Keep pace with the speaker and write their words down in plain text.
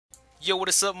Yo, what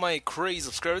is up, my crazy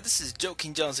subscribers? This is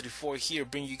Joking John 34 here,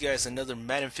 bringing you guys another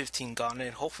Madden 15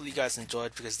 Gauntlet. Hopefully you guys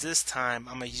enjoyed, because this time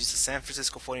I'm going to use the San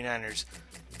Francisco 49ers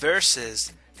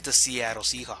versus the Seattle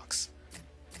Seahawks.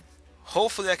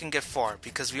 Hopefully I can get far,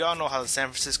 because we all know how the San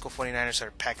Francisco 49ers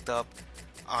are packed up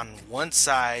on one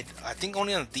side. I think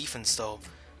only on the defense though.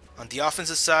 On the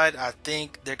offensive side, I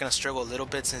think they're going to struggle a little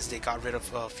bit since they got rid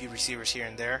of a few receivers here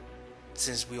and there.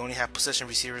 Since we only have possession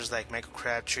receivers like Michael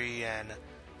Crabtree and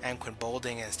Quinn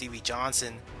Bolding and Stevie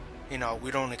Johnson, you know,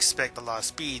 we don't expect a lot of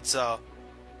speed. So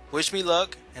wish me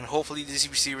luck, and hopefully these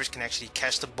receivers can actually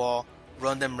catch the ball,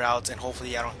 run them routes, and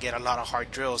hopefully I don't get a lot of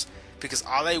hard drills, because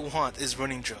all I want is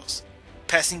running drills.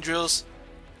 Passing drills,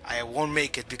 I won't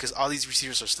make it because all these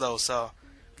receivers are slow. So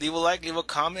leave a like, leave a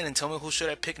comment, and tell me who should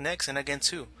I pick next and again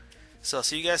too. So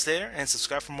see you guys later, and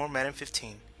subscribe for more Madden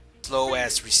 15. Slow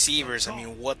ass receivers, I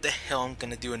mean, what the hell I'm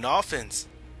gonna do in offense?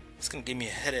 It's gonna give me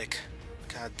a headache.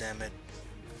 God damn it.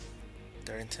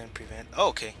 3rd and 10 prevent. Oh,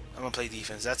 okay, I'm gonna play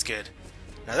defense. That's good.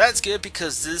 Now that's good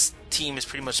because this team is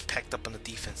pretty much packed up on the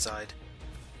defense side.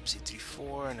 See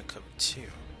 3-4 and a cover 2.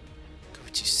 Cover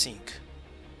 2 sink.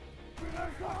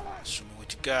 Show me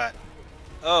what you got.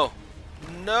 Oh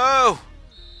no!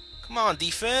 Come on,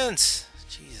 defense.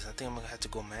 Jeez, I think I'm gonna have to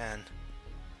go man.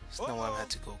 There's no way I'm gonna have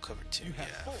to go cover 2.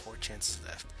 Yeah, 4 chances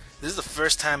left. This is the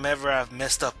first time ever I've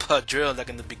messed up a drill like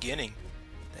in the beginning.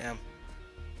 Damn.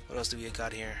 What else do we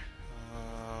got here?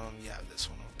 Yeah, this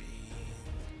one will be.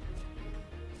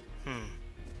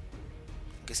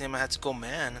 I guess I'm gonna have to go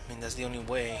man. I mean, that's the only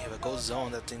way. If I go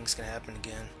zone, that thing's gonna happen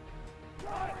again.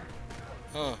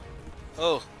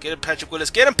 Oh, get him, Patrick Willis.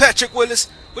 Get him, Patrick Willis.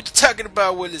 What you talking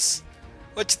about, Willis?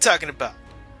 What you talking about?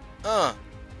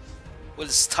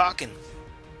 Willis is talking.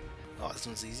 Oh, this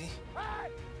one's easy.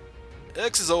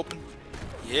 X is open.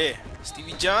 Yeah,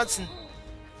 Stevie Johnson.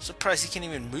 I'm surprised he can't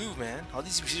even move, man. All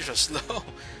these receivers are slow.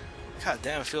 God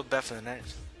damn, I feel bad for the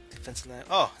Niners. Defensive line.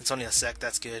 Oh, it's only a sack.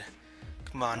 That's good.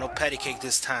 Come on, no patty cake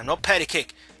this time. No patty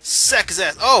cake. Sack his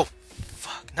ass. Oh,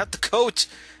 fuck. Not the coach.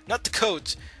 Not the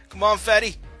coach. Come on,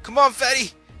 fatty. Come on, fatty.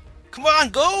 Come on,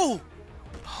 go.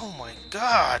 Oh my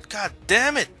god. God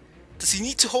damn it. Does he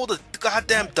need to hold a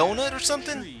goddamn donut or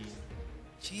something?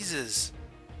 Jesus.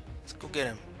 Let's go get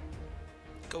him.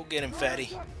 Go get him, fatty.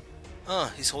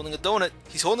 He's holding a donut.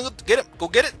 He's holding a... Get him. Go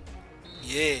get it.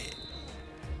 Yeah.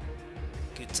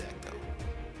 Good sack, though.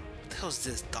 What the hell is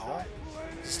this, doll?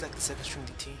 Is this like the second string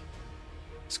DT?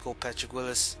 Let's go, Patrick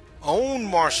Willis. Own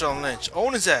Marshawn Lynch.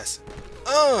 Own his ass.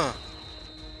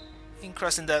 Ain't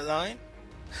crossing that line.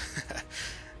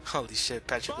 Holy shit,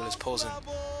 Patrick Willis posing.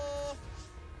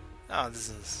 Oh, this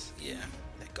is... Yeah.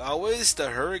 Like always,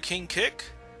 the hurricane kick.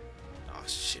 Oh,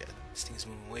 shit. This thing's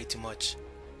moving way too much.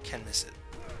 Can't miss it.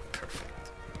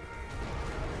 Perfect.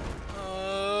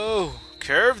 Oh,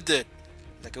 curved it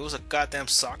like it was a goddamn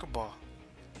soccer ball.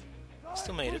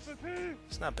 Still made it.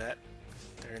 It's not bad.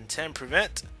 3rd and 10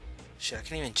 prevent. Shit, I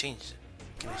can't even change it.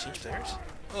 Can I change players?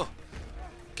 Oh,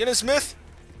 get him, Smith.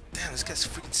 Damn, this guy's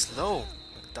freaking slow.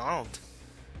 McDonald.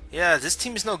 Yeah, this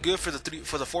team is no good for the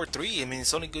 4-3. I mean,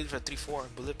 it's only good for a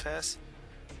 3-4 bullet pass.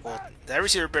 Well, that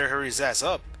receiver better hurry his ass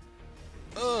up.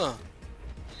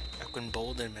 Quinn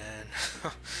Bolding, man.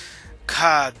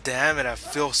 God damn it, I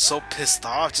feel so pissed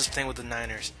off just playing with the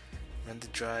Niners. Run the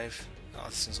drive. Oh,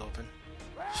 this one's open.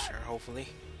 Sure, hopefully.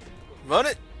 Run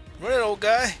it! Run it, old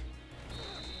guy!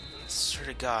 I swear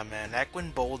to God, man. That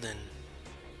Quinn Bolding,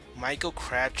 Michael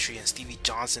Crabtree, and Stevie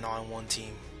Johnson all in one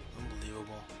team.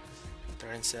 Unbelievable.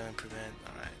 3rd and 7 prevent.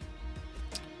 Alright.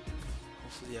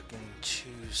 Hopefully I can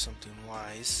choose something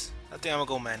wise. I think I'm gonna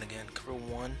go man again. Cover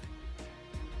 1.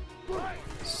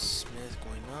 Smith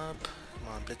going up.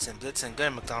 Come on, blitzing, blitzing.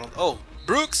 Good, McDonald. Oh,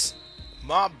 Brooks!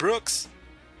 Mob Brooks!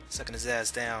 Sucking his ass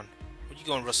down. Where you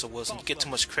going, Russell Wilson? You get too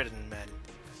much credit in Madden.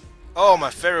 Oh, my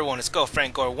favorite one. Let's go,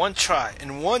 Frank Gore. 1 try.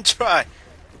 And 1 try.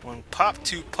 1 pop,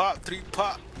 2 pop, 3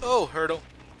 pop. Oh, hurdle.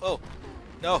 Oh,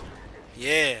 no.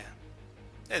 Yeah.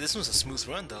 Hey, this one's a smooth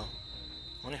run, though.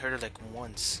 Only heard it like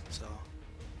once, so.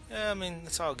 Yeah, I mean,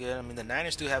 it's all good. I mean, the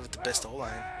Niners do have the best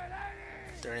O-line.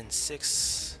 3rd and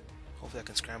 6. Hopefully I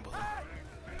can scramble him.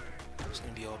 It's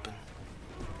gonna be open.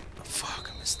 Oh,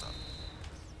 fuck, I messed up.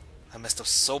 I messed up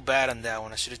so bad on that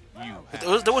one. I should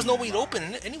have... There was no way to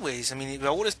open anyways. I mean, if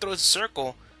I would have thrown a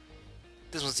circle...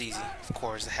 This one's easy, of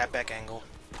course. The halfback angle.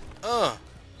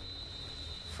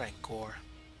 Frank Gore.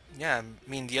 Yeah, I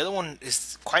mean, the other one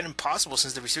is quite impossible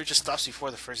since the receiver just stops before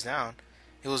the first down.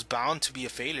 It was bound to be a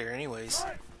failure anyways.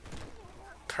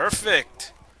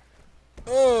 Perfect!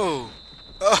 Oh!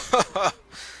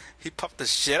 He popped the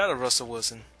shit out of Russell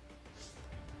Wilson.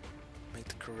 Make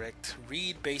the correct.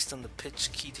 Read based on the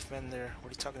pitch key defender. What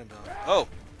are you talking about? Oh!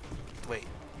 Wait.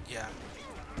 Yeah.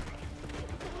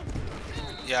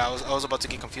 Yeah, I was about to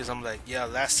get confused. I'm like, yeah,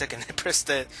 last second I pressed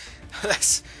that.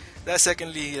 last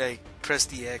secondly, like, pressed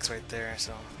the X right there.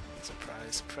 So,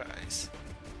 surprise.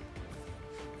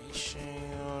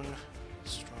 Formation.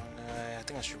 Strong eye. I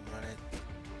think I should run it.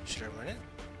 Should I run it?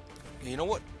 You know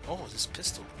what? Oh, this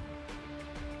pistol.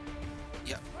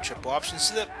 Yeah, triple option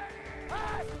slip.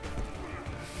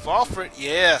 Fall for it.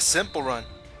 Yeah, simple run.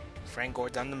 Frank Gore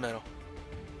down the middle.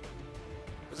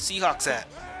 Where the Seahawks at?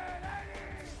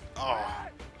 Oh,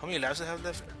 how many laps do I have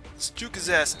left? Let's juke his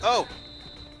ass. Oh,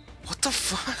 what the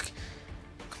fuck?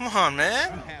 Come on,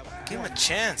 man. Give him a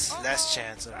chance. Last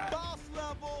chance. All right.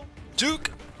 Juke.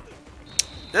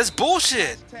 That's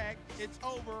bullshit.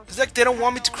 It's like they don't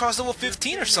want me to cross level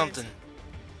 15 or something.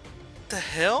 What the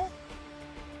hell?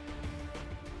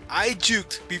 I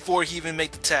juked before he even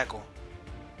made the tackle.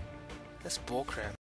 That's bullcrap.